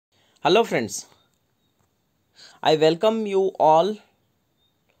Hello friends, I welcome you all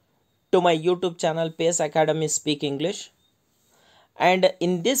to my YouTube channel Pace Academy Speak English, and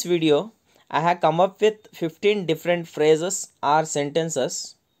in this video I have come up with 15 different phrases or sentences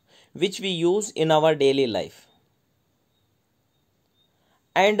which we use in our daily life.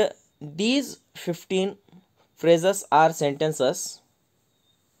 And these 15 phrases or sentences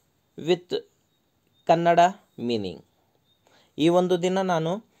with Kannada meaning. ಈ ಒಂದು ದಿನ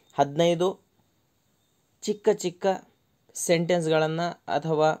ನಾನು 15 ಚಿಕ್ಕ ಚಿಕ್ಕ ಸೆಂಟೆನ್ಸ್ಗಳನ್ನು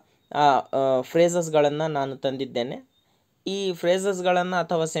ಅಥವಾ ಫ್ರೇಸಸ್ಗಳನ್ನು ನಾನು ತಂದಿದ್ದೇನೆ. ಈ ಫ್ರೇಸಸ್ಗಳನ್ನು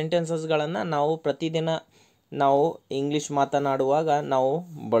ಅಥವಾ ಸೆಂಟೆನ್ಸಸ್ಗಳನ್ನು ನಾವು ಪ್ರತಿದಿನ ನಾವು ಇಂಗ್ಲೀಷ್ ಮಾತನಾಡುವಾಗ ನಾವು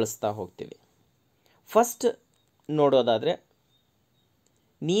ಬಳಸ್ತಾ ಹೋಗ್ತೀವಿ. ಫಸ್ಟ್ ನೋಡೋದಾದರೆ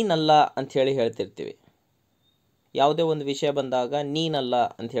ನೀನಲ್ಲ ಅಂಥೇಳಿ ಹೇಳ್ತಿರ್ತೀವಿ. ಯಾವುದೇ ಒಂದು ವಿಷಯ ಬಂದಾಗ ನೀನಲ್ಲ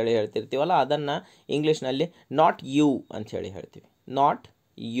ಅಂಥೇಳಿ ಹೇಳ್ತಿರ್ತೀವಲ್ಲ, ಅದನ್ನು ಇಂಗ್ಲೀಷ್ನಲ್ಲಿ ನಾಟ್ ಯು ಅಂಥೇಳಿ ಹೇಳ್ತೀವಿ. Not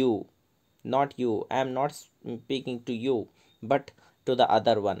you, not you, I am not speaking to you but to the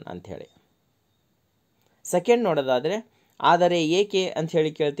other one ಅಂಥೇಳಿ. ಸೆಕೆಂಡ್ ನೋಡೋದಾದರೆ ಆದರೆ ಏಕೆ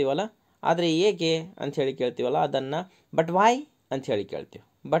ಅಂಥೇಳಿ ಕೇಳ್ತೀವಲ್ಲ, ಆದರೆ ಏಕೆ ಅಂಥೇಳಿ ಕೇಳ್ತೀವಲ್ಲ, ಅದನ್ನು ಬಟ್ ವೈ ಅಂಥೇಳಿ ಕೇಳ್ತೀವಿ.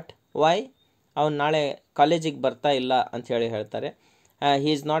 ಬಟ್ ವೈ, ಅವನು ನಾಳೆ ಕಾಲೇಜಿಗೆ ಬರ್ತಾ ಇಲ್ಲ ಅಂಥೇಳಿ ಹೇಳ್ತಾರೆ.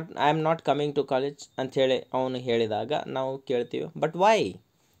 He is not, I am not coming to college ಅಂಥೇಳಿ ಅವನು ಹೇಳಿದಾಗ ನಾವು ಕೇಳ್ತೀವಿ ಬಟ್ ವೈ,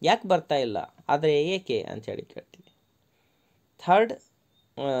 ಯಾಕೆ ಬರ್ತಾ ಇಲ್ಲ, ಆದರೆ ಏಕೆ ಅಂಥೇಳಿ ಕೇಳ್ತೀವಿ. ಥರ್ಡ್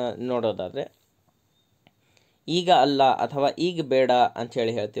ನೋಡೋದಾದರೆ ಈಗ ಅಲ್ಲ ಅಥವಾ ಈಗ ಬೇಡ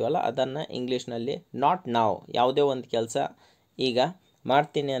ಅಂಥೇಳಿ ಹೇಳ್ತೀವಲ್ಲ, ಅದನ್ನು ಇಂಗ್ಲೀಷ್ನಲ್ಲಿ ನಾಟ್ ನಾವ್. ಯಾವುದೇ ಒಂದು ಕೆಲಸ ಈಗ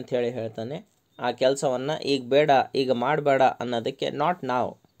ಮಾಡ್ತೀನಿ ಅಂಥೇಳಿ ಹೇಳ್ತಾನೆ, ಆ ಕೆಲಸವನ್ನು ಈಗ ಬೇಡ, ಈಗ ಮಾಡಬೇಡ ಅನ್ನೋದಕ್ಕೆ ನಾಟ್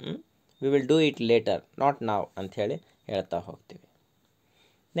ನಾವ್, we will do it later, not ನಾವ್ ಅಂಥೇಳಿ ಹೇಳ್ತಾ ಹೋಗ್ತೀವಿ.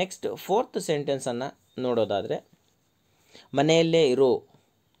 ನೆಕ್ಸ್ಟ್ ಫೋರ್ತ್ ಸೆಂಟೆನ್ಸನ್ನು ನೋಡೋದಾದರೆ ಮನೆಯಲ್ಲೇ ಇರು,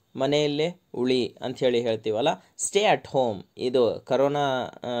 ಮನೆಯಲ್ಲೇ ಉಳಿ ಅಂಥೇಳಿ ಹೇಳ್ತೀವಲ್ಲ, ಸ್ಟೇ ಅಟ್ ಹೋಮ್. ಇದು ಕರೋನಾ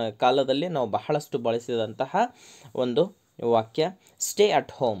ಕಾಲದಲ್ಲಿ ನಾವು ಬಹಳಷ್ಟು ಬಳಸಿದಂತಹ ಒಂದು ವಾಕ್ಯ. Stay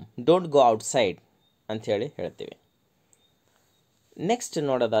at home, don't go outside ಅಂಥೇಳಿ ಹೇಳ್ತೀವಿ. ನೆಕ್ಸ್ಟ್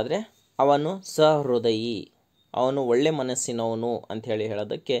ನೋಡೋದಾದರೆ ಅವನು ಸಹೃದಯಿ, ಅವನು ಒಳ್ಳೆ ಮನಸ್ಸಿನವನು ಅಂಥೇಳಿ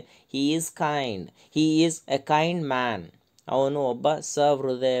ಹೇಳೋದಕ್ಕೆ he is kind, he is A kind man. ಅವನು ಒಬ್ಬ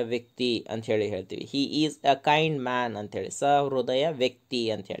ಸಹೃದಯ ವ್ಯಕ್ತಿ ಅಂಥೇಳಿ ಹೇಳ್ತೀವಿ. He is A kind man ಅಂಥೇಳಿ, ಸಹೃದಯ ವ್ಯಕ್ತಿ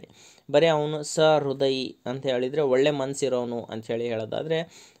ಅಂಥೇಳಿ. ಬರೀ ಅವನು ಸಹೃದಯಿ ಅಂತ ಹೇಳಿದರೆ ಒಳ್ಳೆ ಮನಸ್ಸಿರೋನು ಅಂಥೇಳಿ ಹೇಳೋದಾದರೆ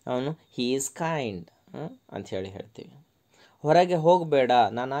ಅವನು ಹಿ ಈಸ್ ಕೈಂಡ್ ಅಂಥೇಳಿ ಹೇಳ್ತೀವಿ. ಹೊರಗೆ ಹೋಗಬೇಡ,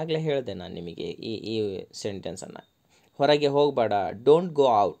 ನಾನು ಆಗಲೇ ಹೇಳಿದೆ ನಾನು ನಿಮಗೆ ಈ ಸೆಂಟೆನ್ಸನ್ನು. ಹೊರಗೆ ಹೋಗಬೇಡ, don't go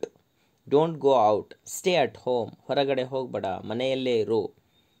out, don't go out, stay at home, ಹೊರಗಡೆ ಹೋಗಬೇಡ, ಮನೆಯಲ್ಲೇ ಇರು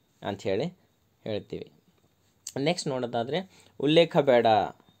ಅಂಥೇಳಿ ಹೇಳ್ತೀವಿ. ನೆಕ್ಸ್ಟ್ ನೋಡೋದಾದರೆ ಉಲ್ಲೇಖ ಬೇಡ,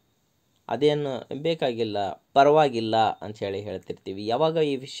 ಅದೇನು ಬೇಕಾಗಿಲ್ಲ, ಪರವಾಗಿಲ್ಲ ಅಂಥೇಳಿ ಹೇಳ್ತಿರ್ತೀವಿ. ಯಾವಾಗ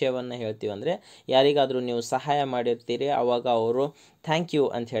ಈ ವಿಷಯವನ್ನು ಹೇಳ್ತೀವಿ ಅಂದರೆ, ಯಾರಿಗಾದರೂ ನೀವು ಸಹಾಯ ಮಾಡಿರ್ತೀರಿ, ಆವಾಗ ಅವರು ಥ್ಯಾಂಕ್ ಯು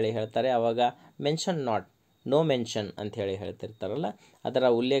ಅಂಥೇಳಿ ಹೇಳ್ತಾರೆ, ಆವಾಗ ಮೆನ್ಷನ್ ನಾಟ್, ನೋ ಮೆನ್ಷನ್ ಅಂಥೇಳಿ ಹೇಳ್ತಿರ್ತಾರಲ್ಲ, ಅದರ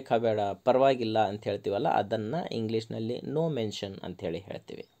ಉಲ್ಲೇಖ ಬೇಡ, ಪರವಾಗಿಲ್ಲ ಅಂತ ಹೇಳ್ತೀವಲ್ಲ, ಅದನ್ನು ಇಂಗ್ಲೀಷ್ನಲ್ಲಿ ನೋ ಮೆನ್ಷನ್ ಅಂಥೇಳಿ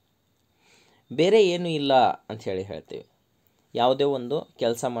ಹೇಳ್ತೀವಿ. ಬೇರೆ ಏನೂ ಇಲ್ಲ ಅಂಥೇಳಿ ಹೇಳ್ತೀವಿ. ಯಾವುದೇ ಒಂದು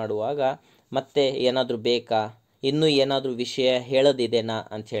ಕೆಲಸ ಮಾಡುವಾಗ ಮತ್ತೆ ಏನಾದರೂ ಬೇಕಾ, ಇನ್ನೂ ಏನಾದರೂ ವಿಷಯ ಹೇಳೋದಿದೆನಾ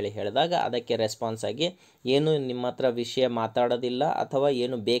ಅಂಥೇಳಿ ಹೇಳಿದಾಗ ಅದಕ್ಕೆ ರೆಸ್ಪಾನ್ಸ್ ಆಗಿ ಏನು ನಿಮ್ಮ ಹತ್ರ ವಿಷಯ ಮಾತಾಡೋದಿಲ್ಲ ಅಥವಾ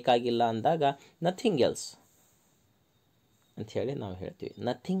ಏನು ಬೇಕಾಗಿಲ್ಲ ಅಂದಾಗ ನಥಿಂಗ್ ಎಲ್ಸ್ ಅಂಥೇಳಿ ನಾವು ಹೇಳ್ತೀವಿ.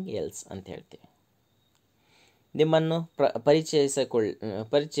 ನಥಿಂಗ್ ಎಲ್ಸ್ ಅಂತ ಹೇಳ್ತೀವಿ. ನಿಮ್ಮನ್ನು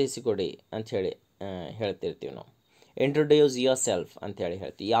ಪರಿಚಯಿಸಿಕೊಡಿ ಅಂಥೇಳಿ ಹೇಳ್ತಿರ್ತೀವಿ ನಾವು. ಇಂಟ್ರೊಡ್ಯೂಸ್ ಯುವರ್ ಸೆಲ್ಫ್ ಅಂಥೇಳಿ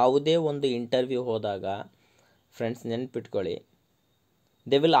ಹೇಳ್ತೀವಿ. ಯಾವುದೇ ಒಂದು ಇಂಟರ್ವ್ಯೂ ಹೋದಾಗ ಫ್ರೆಂಡ್ಸ್ ನೆನ್ಪಿಟ್ಕೊಳ್ಳಿ,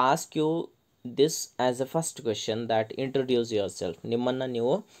 they will ask you this as a first question that introduce your self. ನಿಮ್ಮನ್ನು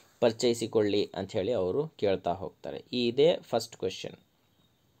ನೀವು ಪರಿಚಯಿಸಿಕೊಳ್ಳಿ ಅಂಥೇಳಿ ಅವರು ಕೇಳ್ತಾ ಹೋಗ್ತಾರೆ. ಇದೇ ಫಸ್ಟ್ ಕ್ವೆಶನ್.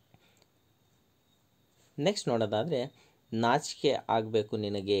 ನೆಕ್ಸ್ಟ್ ನೋಡೋದಾದರೆ ನಾಚಿಕೆ ಆಗಬೇಕು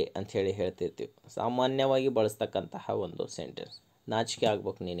ನಿನಗೆ ಅಂಥೇಳಿ ಹೇಳ್ತಿರ್ತೀವಿ. ಸಾಮಾನ್ಯವಾಗಿ ಬಳಸ್ತಕ್ಕಂತಹ ಒಂದು ಸೆಂಟೆನ್ಸ್, ನಾಚಿಕೆ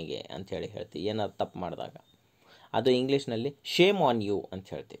ಆಗಬೇಕು ನಿನಗೆ ಅಂಥೇಳಿ ಹೇಳ್ತೀವಿ ಏನಾದ್ರು ತಪ್ಪು ಮಾಡಿದಾಗ. ಅದು ಇಂಗ್ಲೀಷ್ನಲ್ಲಿ ಶೇಮ್ ಆನ್ ಯು ಅಂತ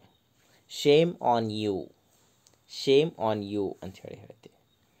ಹೇಳ್ತೀವಿ. Shame on you, shame on you ಅಂಥೇಳಿ ಹೇಳ್ತೀವಿ.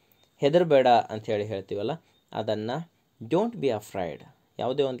 ಹೆದರಬೇಡ ಅಂಥೇಳಿ ಹೇಳ್ತೀವಲ್ಲ, ಅದನ್ನು ಡೋಂಟ್ ಬಿ ಅಫ್ರೈಡ್.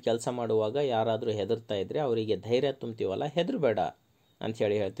 ಯಾವುದೇ ಒಂದು ಕೆಲಸ ಮಾಡುವಾಗ ಯಾರಾದರೂ ಹೆದರ್ತಾ ಇದ್ದರೆ ಅವರಿಗೆ ಧೈರ್ಯ ತುಂಬ್ತೀವಲ್ಲ, ಹೆದರಬೇಡ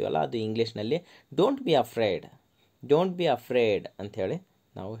ಅಂಥೇಳಿ ಹೇಳ್ತೀವಲ್ಲ, ಅದು ಇಂಗ್ಲೀಷ್ನಲ್ಲಿ don't be afraid, don't be afraid ಅಂಥೇಳಿ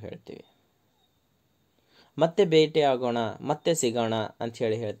ನಾವು ಹೇಳ್ತೀವಿ. ಮತ್ತೆ ಭೇಟಿ ಆಗೋಣ, ಮತ್ತೆ ಸಿಗೋಣ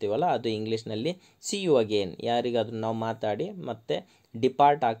ಅಂಥೇಳಿ ಹೇಳ್ತೀವಲ್ಲ, ಅದು ಇಂಗ್ಲೀಷ್ನಲ್ಲಿ ಸಿ ಯು ಅಗೇನ್. ಯಾರಿಗಾದ್ರೂ ನಾವು ಮಾತಾಡಿ ಮತ್ತೆ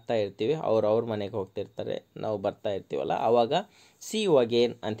ಡಿಪಾರ್ಟ್ ಆಗ್ತಾ ಇರ್ತೀವಿ, ಅವ್ರ ಮನೆಗೆ ಹೋಗ್ತಿರ್ತಾರೆ, ನಾವು ಬರ್ತಾ ಇರ್ತೀವಲ್ಲ, ಆವಾಗ ಸಿ ಯು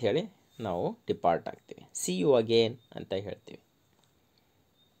ಅಗೇನ್ ಅಂಥೇಳಿ ನಾವು ಡಿಪಾರ್ಟ್ ಆಗ್ತೀವಿ. ಸಿ ಯು ಅಗೇನ್ ಅಂತ ಹೇಳ್ತೀವಿ.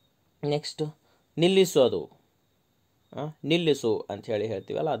 ನೆಕ್ಸ್ಟು ನಿಲ್ಲಿಸೋದು, ನಿಲ್ಲಿಸು ಅಂಥೇಳಿ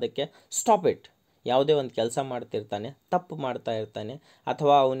ಹೇಳ್ತೀವಲ್ಲ, ಅದಕ್ಕೆ ಸ್ಟಾಪ್ ಇಟ್, ಯಾವುದೇ ಒಂದು ಕೆಲಸ ಮಾಡ್ತಿರ್ತಾನೆ, ತಪ್ಪು ಮಾಡ್ತಾ ಇರ್ತಾನೆ,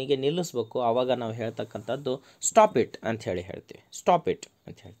 ಅಥವಾ ಅವನಿಗೆ ನಿಲ್ಲಿಸ್ಬೇಕು, ಆವಾಗ ನಾವು ಹೇಳ್ತಕ್ಕಂಥದ್ದು ಸ್ಟಾಪ್ ಇಟ್ ಅಂಥೇಳಿ ಹೇಳ್ತೀವಿ. ಸ್ಟಾಪ್ ಇಟ್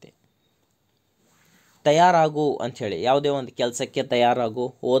ಅಂತ ಹೇಳ್ತೀವಿ. ತಯಾರಾಗು ಅಂಥೇಳಿ, ಯಾವುದೇ ಒಂದು ಕೆಲಸಕ್ಕೆ ತಯಾರಾಗು,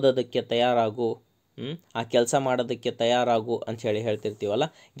 ಓದೋದಕ್ಕೆ ತಯಾರಾಗು, ಆ ಕೆಲಸ ಮಾಡೋದಕ್ಕೆ ತಯಾರಾಗು ಅಂಥೇಳಿ ಹೇಳ್ತಿರ್ತೀವಲ್ಲ.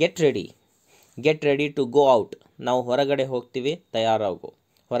 Get ready to go out. ನಾವು ಹೊರಗಡೆ ಹೋಗ್ತೀವಿ, ತಯಾರಾಗು.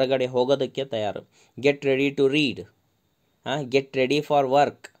 ಹೊರಗಡೆ ಹೋಗೋದಕ್ಕೆ ತಯಾರು. Get ready to read. Get ready for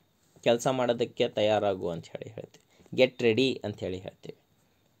work. ಕೆಲಸ ಮಾಡೋದಕ್ಕೆ ತಯಾರಾಗು ಅಂಥೇಳಿ ಹೇಳ್ತೀವಿ. ಗೆಟ್ ರೆಡಿ ಅಂಥೇಳಿ ಹೇಳ್ತೀವಿ.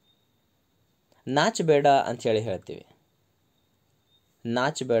 ನಾಚಬೇಡ ಅಂಥೇಳಿ ಹೇಳ್ತೀವಿ.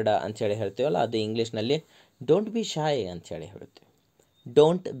 ನಾಚಬೇಡ ಅಂಥೇಳಿ ಹೇಳ್ತೀವಲ್ಲ, ಅದು ಇಂಗ್ಲೀಷ್ನಲ್ಲಿ ಡೋಂಟ್ ಬಿ ಶೈ ಅಂಥೇಳಿ ಹೇಳ್ತೀವಿ.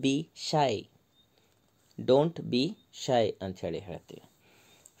 Don't be ಶೈ. ಡೋಂಟ್ ಬಿ ಶೈ ಅಂಥೇಳಿ ಹೇಳ್ತೀವಿ.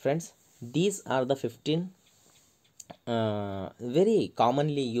 Friends, these are the 15 very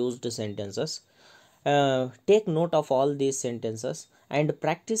commonly used sentences. Take note of all these sentences and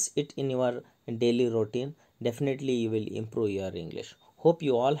practice it in your daily routine. Definitely you will improve your English. Hope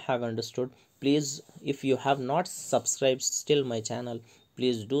you all have understood. Please, if you have not subscribed still my channel,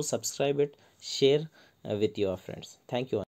 please do subscribe it, share with your friends. Thank you.